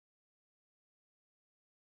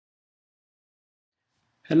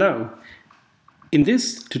Hello. In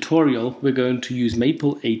this tutorial, we're going to use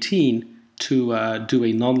Maple 18 to do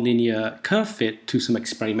a nonlinear curve fit to some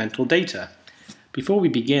experimental data. Before we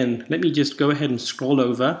begin, let me just go ahead and scroll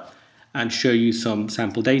over and show you some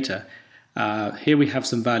sample data. Here we have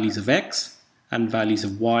some values of x and values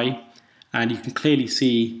of y, and you can clearly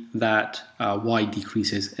see that y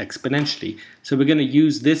decreases exponentially. So we're going to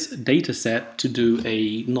use this data set to do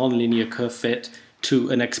a nonlinear curve fit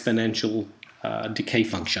to an exponential decay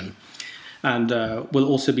function. And we'll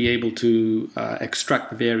also be able to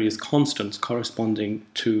extract the various constants corresponding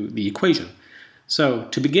to the equation. So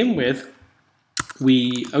to begin with,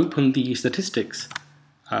 we open the statistics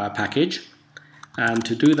package, and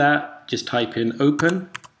to do that, just type in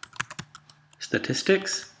open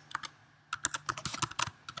statistics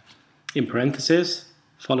in parentheses,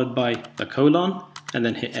 followed by a colon, and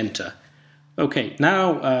then hit enter. Okay,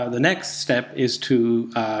 now the next step is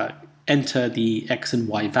to enter the x and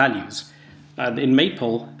y values. In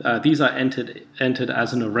Maple, these are entered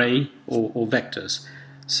as an array or vectors.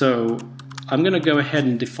 So I'm going to go ahead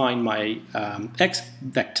and define my x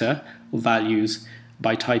vector or values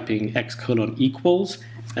by typing x colon equals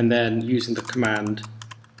and then using the command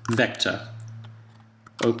vector,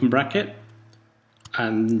 open bracket,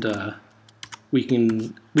 and we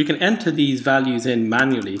can enter these values in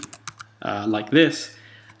manually like this.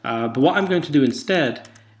 But what I'm going to do instead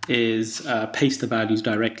is paste the values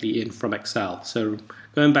directly in from Excel. So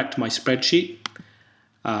going back to my spreadsheet,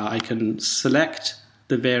 I can select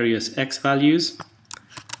the various x values,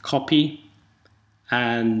 copy,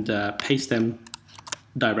 and paste them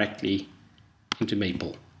directly into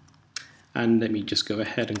Maple. And let me just go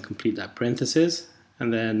ahead and complete that parenthesis.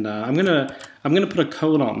 And then I'm gonna put a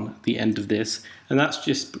colon at the end of this, and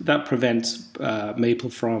that prevents Maple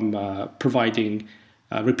from providing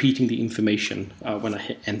repeating the information when I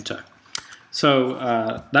hit enter. So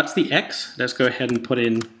that's the x. Let's go ahead and put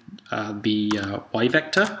in the y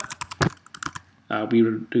vector. We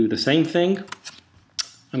will do the same thing.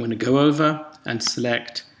 I'm going to go over and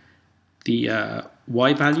select the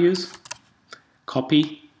y values,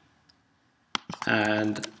 copy,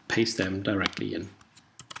 and paste them directly in.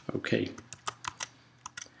 Okay.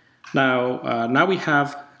 Now we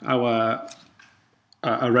have our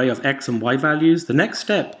array of x and y values. The next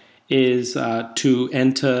step is to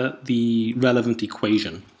enter the relevant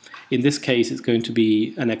equation. In this case, it's going to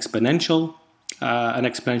be an exponential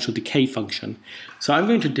decay function. So I'm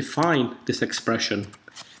going to define this expression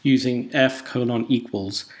using f colon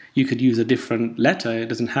equals. You could use a different letter. It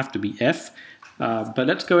doesn't have to be f. But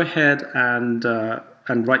let's go ahead and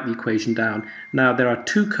write the equation down. Now there are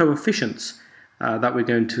two coefficients that we're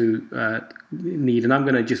going to need, and I'm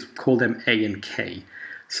going to just call them a and k.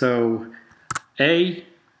 So a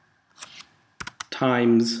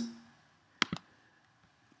times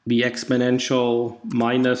the exponential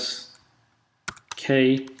minus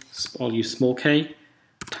k, I'll use small k,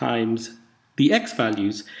 times the x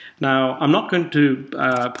values. Now I'm not going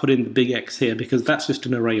to put in the big X here because that's just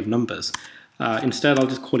an array of numbers. Instead I'll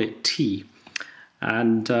just call it t.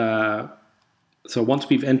 And so once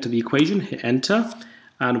we've entered the equation, hit enter,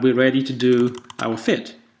 and we're ready to do our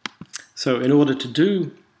fit. So in order to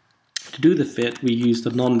do the fit, we use the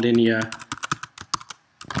nonlinear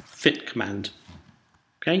fit command.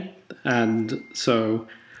 Okay, and so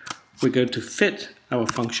we're going to fit our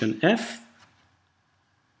function f,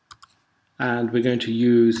 and we're going to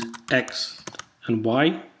use x and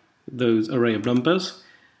y, those array of numbers,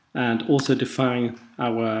 and also define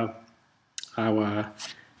our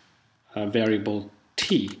variable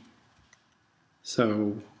t.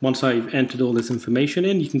 So once I've entered all this information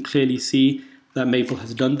in, you can clearly see that Maple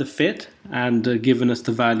has done the fit and given us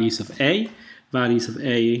the values of a. Values of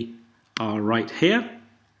a are right here,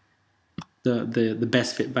 the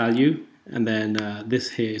best fit value, and then this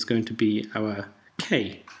here is going to be our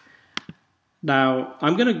k. Now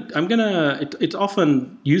it's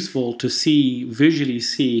often useful to visually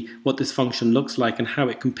see what this function looks like and how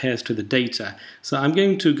it compares to the data. So I'm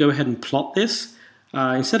going to go ahead and plot this.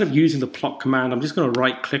 Instead of using the plot command, I'm just going to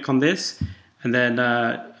right click on this and then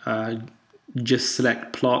just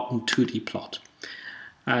select plot and 2D plot.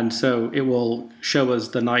 And so it will show us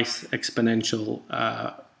the nice exponential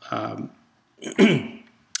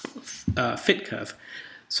fit curve.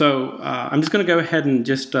 So I'm just going to go ahead and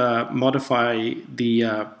just modify the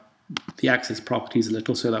axis properties a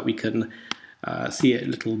little so that we can see it a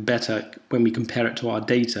little better when we compare it to our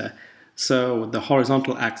data. So the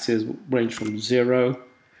horizontal axis range from 0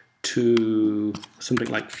 to something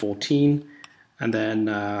like 14, and then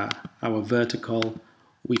our vertical,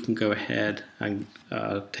 we can go ahead and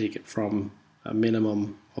take it from a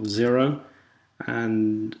minimum of 0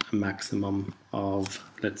 and a maximum of,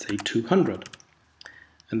 let's say, 200.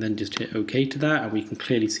 And then just hit OK to that, and we can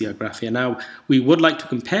clearly see our graph here. Now, we would like to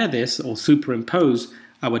compare this or superimpose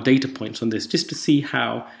our data points on this just to see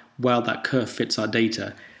how well that curve fits our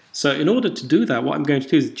data. So in order to do that, what I'm going to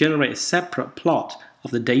do is generate a separate plot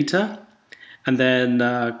of the data and then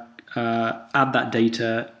add that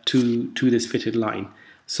data to this fitted line.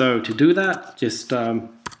 So to do that, just type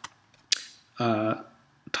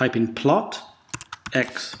in plot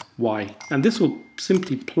x, y, and this will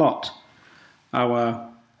simply plot our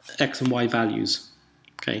x and y values.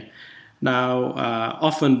 Okay. Now,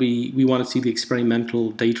 often we want to see the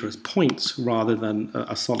experimental data as points rather than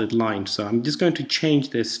a solid line. So I'm just going to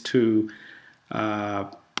change this to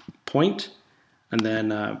point, and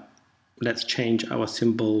then let's change our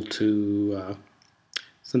symbol to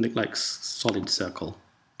something like solid circle.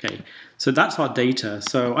 Okay, so that's our data.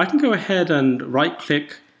 So I can go ahead and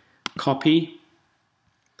right-click, copy,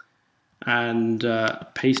 and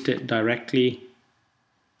paste it directly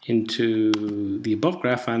into the above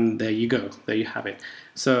graph, and there you go. There you have it.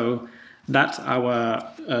 So that's our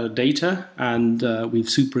data, and we've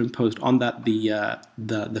superimposed on that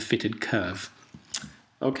the fitted curve.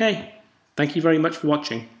 Okay, thank you very much for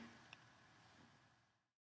watching.